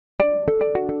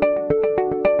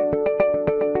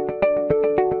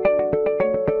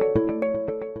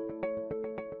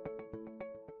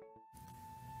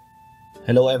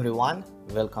Hello everyone,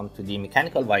 welcome to the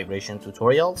mechanical vibration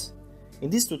tutorials. In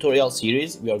this tutorial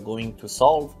series, we are going to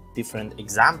solve different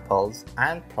examples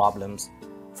and problems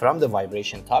from the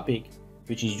vibration topic,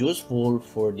 which is useful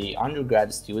for the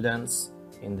undergrad students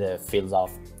in the fields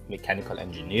of mechanical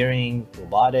engineering,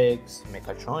 robotics,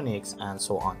 mechatronics, and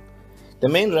so on. The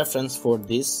main reference for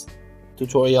this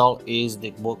tutorial is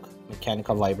the book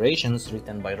Mechanical Vibrations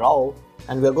written by Raoul,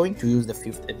 and we are going to use the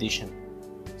 5th edition.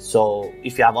 So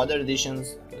if you have other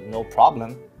editions, no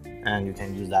problem, and you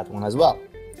can use that one as well.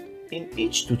 In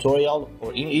each tutorial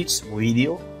or in each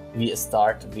video, we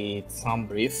start with some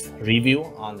brief review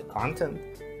on the content,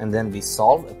 and then we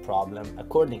solve a problem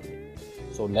accordingly.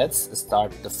 So let's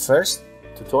start the first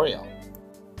tutorial.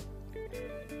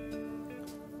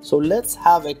 So let's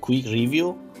have a quick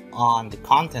review on the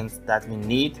content that we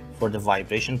need for the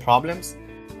vibration problems.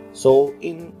 So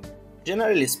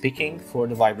generally speaking, for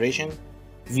the vibration,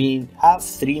 we have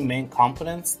three main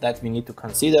components that we need to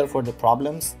consider for the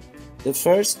problems. The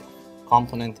first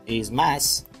component is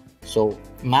mass. So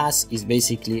mass is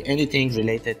basically anything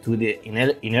related to the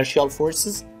inertial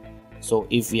forces. So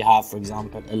if we have, for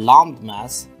example, a lambda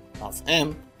mass of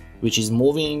m, which is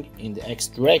moving in the x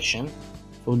direction,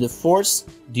 so the force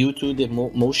due to the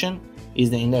motion is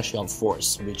the inertial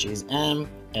force, which is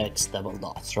mx double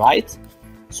dot, right?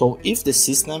 So if the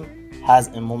system has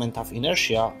a moment of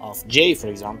inertia of j, for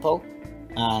example,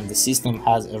 and the system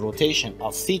has a rotation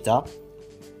of theta,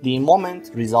 the moment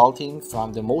resulting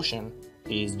from the motion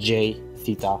is j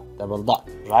theta double dot,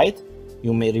 right?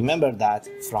 You may remember that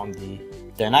from the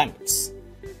dynamics.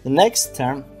 The next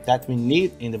term that we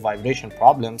need in the vibration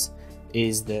problems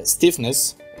is the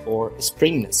stiffness or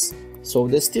springiness. So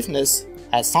the stiffness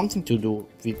has something to do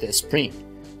with the spring,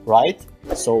 right?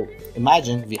 So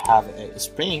imagine we have a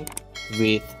spring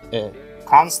with a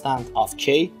constant of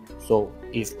k. So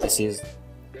if this is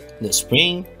the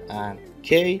spring and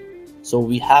k, so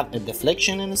we have a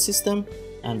deflection in the system,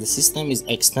 and the system is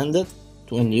extended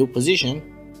to a new position,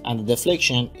 and the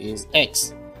deflection is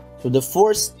x. So the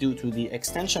force due to the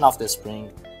extension of the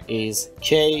spring is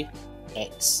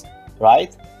kx,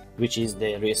 right? Which is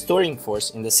the restoring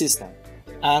force in the system.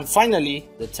 And finally,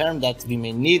 the term that we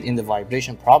may need in the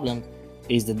vibration problem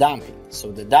is the damping. So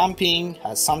the damping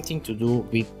has something to do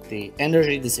with the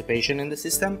energy dissipation in the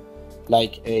system,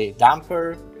 like a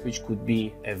damper, which could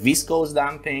be a viscous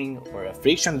damping or a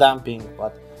friction damping,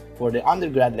 but for the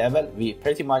undergrad level, we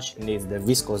pretty much need the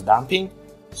viscous damping.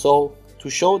 So to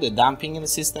show the damping in the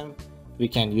system, we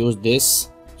can use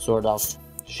this sort of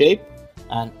shape,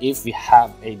 and if we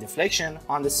have a deflection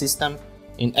on the system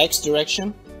in x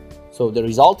direction, so the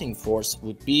resulting force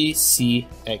would be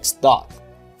cx dot,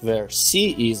 where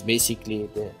c is basically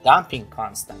the damping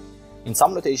constant. In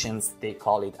some notations, they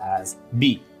call it as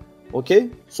b.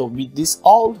 Okay, so with these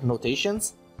all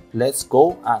notations, let's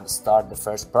go and start the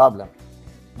first problem.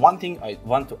 One thing I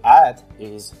want to add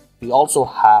is we also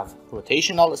have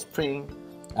rotational spring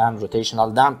and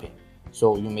rotational damping.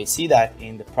 So you may see that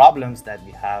in the problems that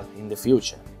we have in the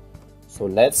future. So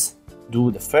let's do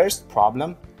the first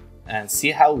problem and see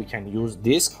how we can use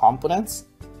these components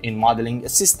in modeling a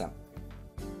system.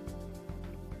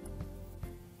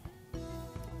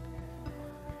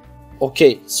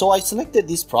 Okay, so I selected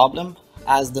this problem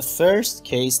as the first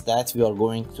case that we are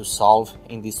going to solve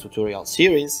in this tutorial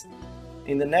series.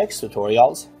 In the next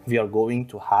tutorials, we are going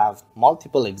to have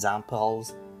multiple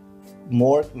examples,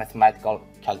 more mathematical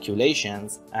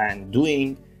calculations, and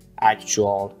doing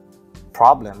actual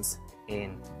problems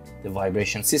in the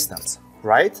vibration systems,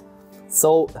 right?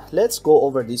 So let's go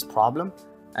over this problem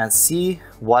and see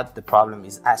what the problem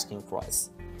is asking for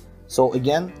us. So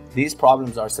again, these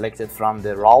problems are selected from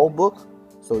the Raoul book,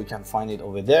 so you can find it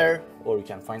over there, or you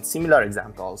can find similar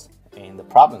examples in the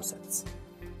problem sets.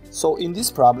 So in this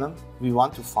problem, we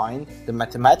want to find the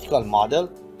mathematical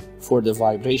model for the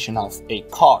vibration of a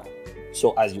car.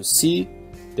 So as you see,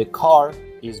 the car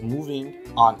is moving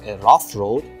on a rough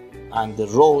road, and the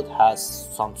road has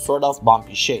some sort of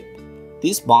bumpy shape.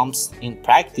 These bumps in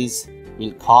practice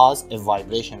will cause a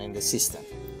vibration in the system,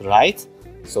 right?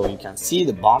 So you can see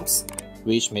the bumps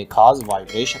which may cause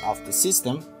vibration of the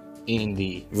system in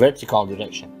the vertical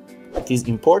direction. It is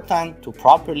important to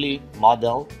properly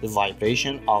model the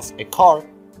vibration of a car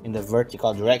in the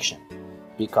vertical direction,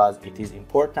 because it is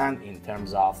important in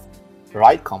terms of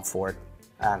ride comfort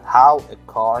and how a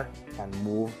car can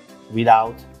move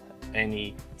without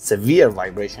any severe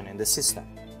vibration in the system.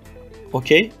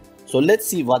 Okay, so let's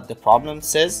see what the problem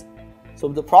says. So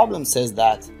the problem says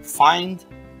that find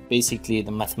basically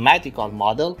the mathematical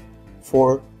model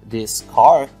for this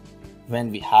car when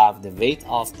we have the weight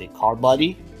of the car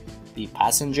body, the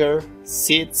passenger,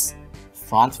 seats,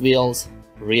 front wheels,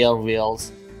 rear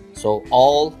wheels. So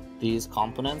all these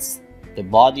components, the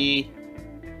body,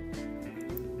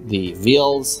 the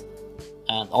wheels,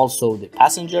 and also the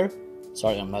passenger,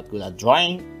 sorry, I'm not good at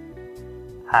drawing,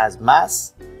 has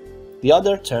mass. The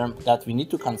other term that we need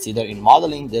to consider in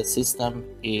modeling the system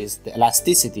is the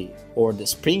elasticity or the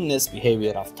springiness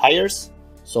behavior of tires.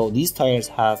 So these tires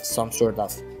have some sort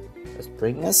of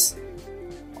springiness.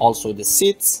 Also the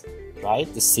seats,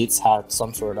 right? The seats have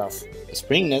some sort of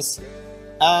springiness,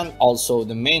 and also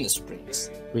the mainsprings,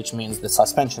 which means the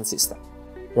suspension system,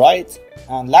 right?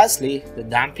 And lastly, the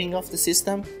damping of the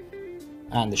system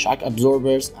and the shock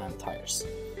absorbers and tires.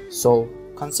 So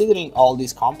considering all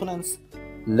these components,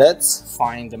 let's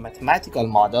find the mathematical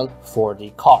model for the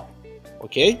car.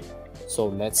 Okay, so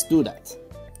let's do that.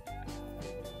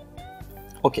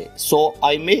 Okay, so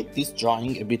I made this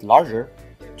drawing a bit larger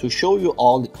to show you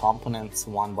all the components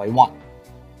one by one.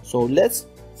 So let's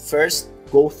first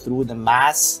go through the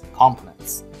mass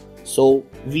components. So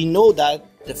we know that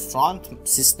the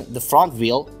front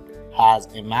wheel has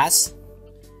a mass.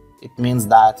 It means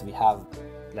that we have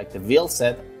like the wheel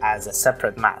set as a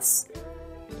separate mass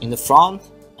in the front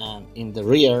and in the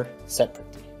rear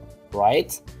separately,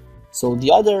 right? So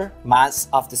the other mass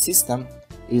of the system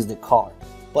is the car.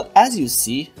 But as you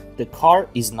see, the car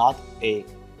is not a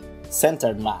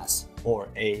centered mass or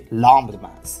a lumped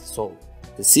mass. So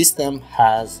the system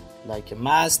has like a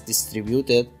mass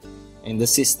distributed in the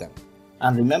system.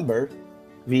 And remember,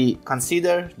 we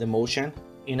consider the motion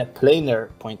in a planar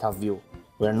point of view.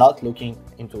 We're not looking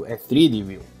into a 3D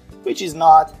view, which is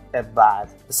not a bad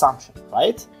assumption,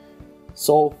 right?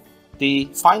 So the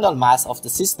final mass of the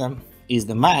system is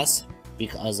the mass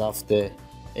because of the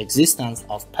existence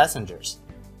of passengers,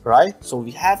 right? So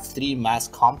we have three mass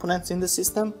components in the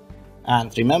system.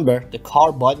 And remember, the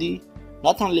car body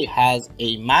not only has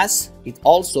a mass, it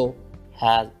also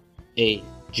has a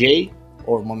J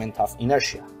or moment of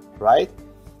inertia, right?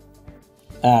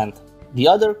 And the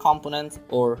other component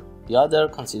or the other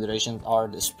considerations are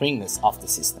the springiness of the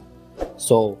system.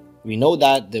 So we know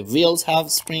that the wheels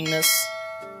have springiness,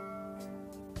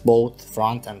 both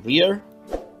front and rear.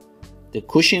 The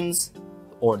cushions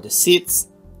or the seats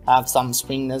have some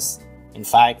springiness. In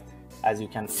fact, as you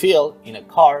can feel in a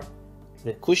car,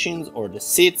 the cushions or the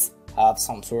seats have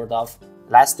some sort of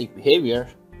elastic behavior.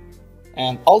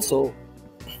 And also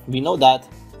we know that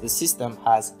the system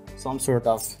has some sort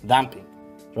of damping,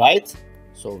 right?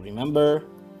 So remember,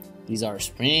 these are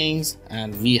springs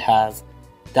and we have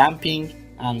damping,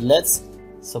 and let's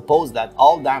suppose that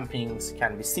all dampings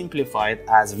can be simplified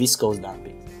as viscous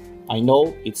damping. I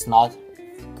know it's not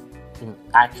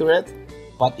accurate,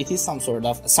 but it is some sort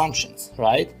of assumptions,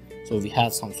 right? So we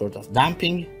have some sort of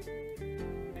damping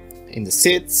in the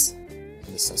seats,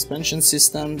 in the suspension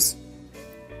systems,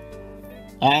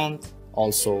 and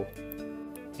also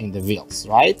in the wheels,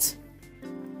 right?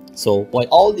 So by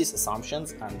all these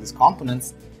assumptions and these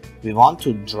components, we want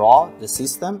to draw the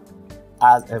system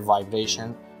as a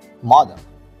vibration model.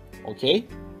 Okay,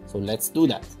 so let's do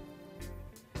that.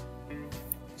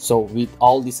 So with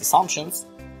all these assumptions,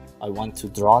 I want to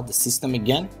draw the system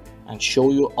again and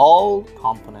show you all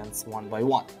components one by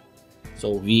one.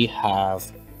 So we have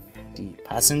the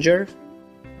passenger.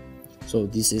 So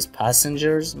this is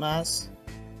passenger's mass,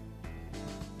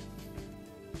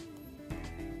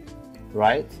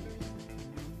 right?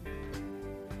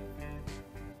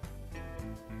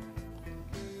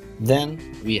 Then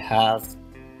we have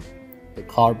the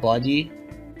car body,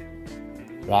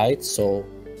 right? So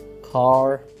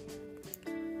car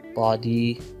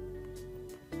body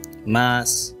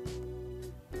mass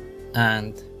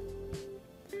and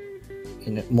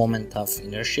in a moment of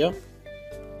inertia.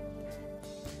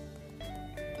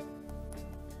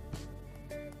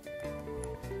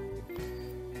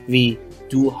 We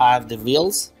do have the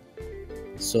wheels,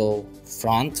 so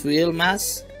front wheel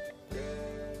mass,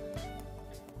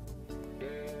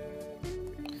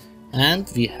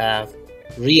 and we have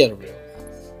rear wheel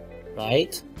mass,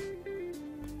 right?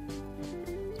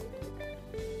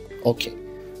 Okay,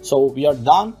 so we are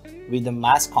done with the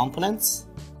mass components.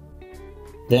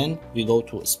 Then we go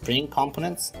to spring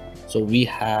components. So we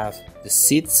have the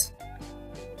seats,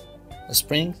 the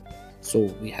spring. So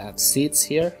we have seats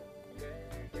here.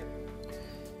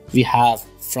 We have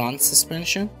front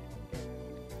suspension.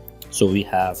 So we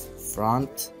have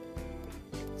front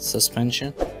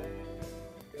suspension.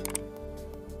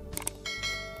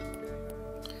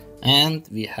 And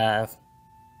we have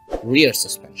rear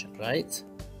suspension, right?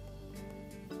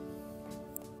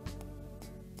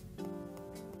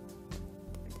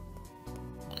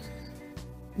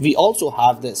 We also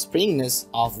have the springiness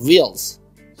of wheels.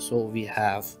 So we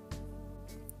have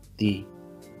the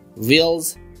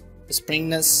wheels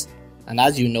springness. And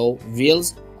as you know,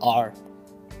 wheels are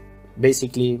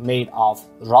basically made of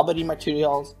rubbery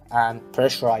materials and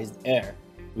pressurized air,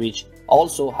 which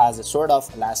also has a sort of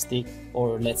elastic,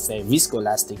 or let's say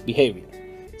viscoelastic behavior.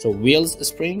 So wheels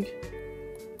spring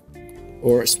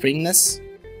or springness,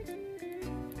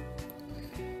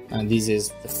 and this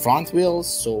is the front wheels,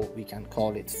 so we can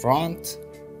call it front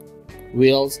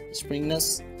wheels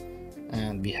springness.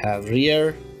 And we have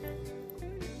rear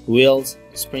wheels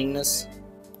springness.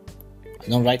 I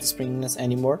don't write springness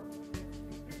anymore.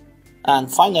 And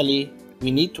finally,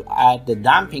 we need to add the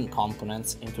damping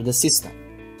components into the system.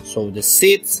 So the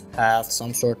seats have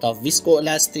some sort of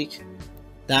viscoelastic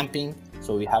damping.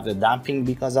 So we have the damping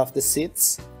because of the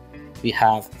seats. We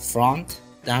have front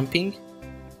damping,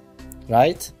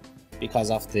 right? Because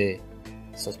of the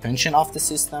suspension of the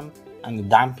system and the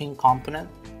damping component.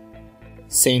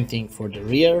 Same thing for the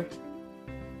rear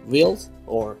wheels,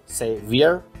 or say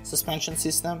rear suspension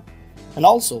system. And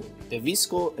also the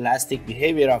viscoelastic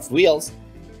behavior of wheels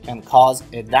can cause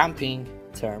a damping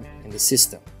term in the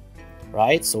system,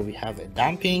 right? So we have a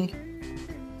damping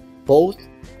both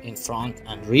in front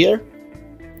and rear.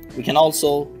 We can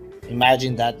also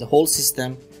imagine that the whole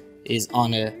system is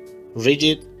on a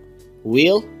rigid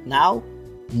wheel now,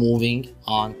 moving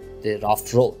on the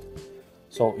rough road.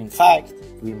 So in fact,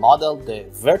 we modeled the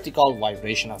vertical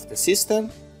vibration of the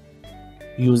system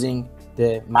using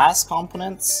the mass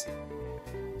components,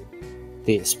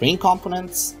 the spring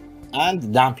components, and the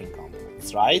damping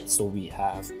components, right? So we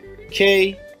have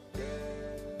K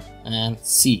and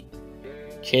C.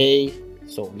 K,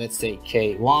 so let's say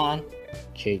K1,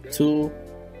 K2,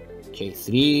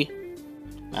 K3,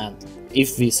 and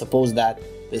if we suppose that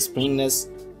the springness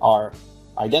are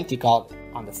identical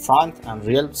on the front and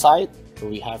rear side, so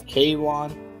we have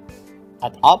K1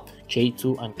 at up,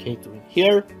 K2 and K2 in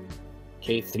here,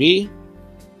 K3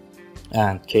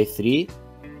 and K3.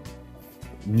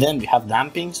 Then we have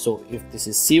damping, so if this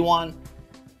is C1,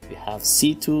 we have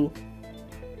C2,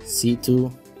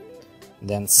 C2,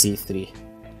 then C3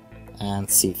 and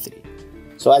C3.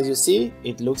 So as you see,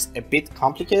 it looks a bit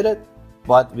complicated,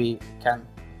 but we can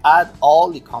add all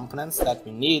the components that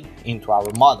we need into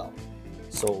our model.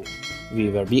 So we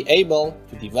will be able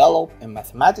to develop a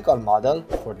mathematical model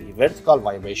for the vertical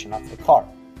vibration of the car.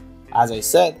 As I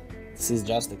said, this is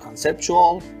just a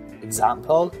conceptual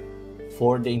example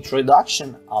for the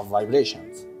introduction of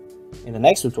vibrations. In the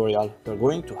next tutorial, we're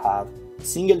going to have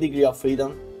single degree of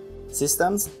freedom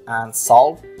systems and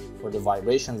solve for the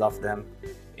vibrations of them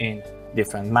in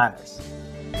different manners.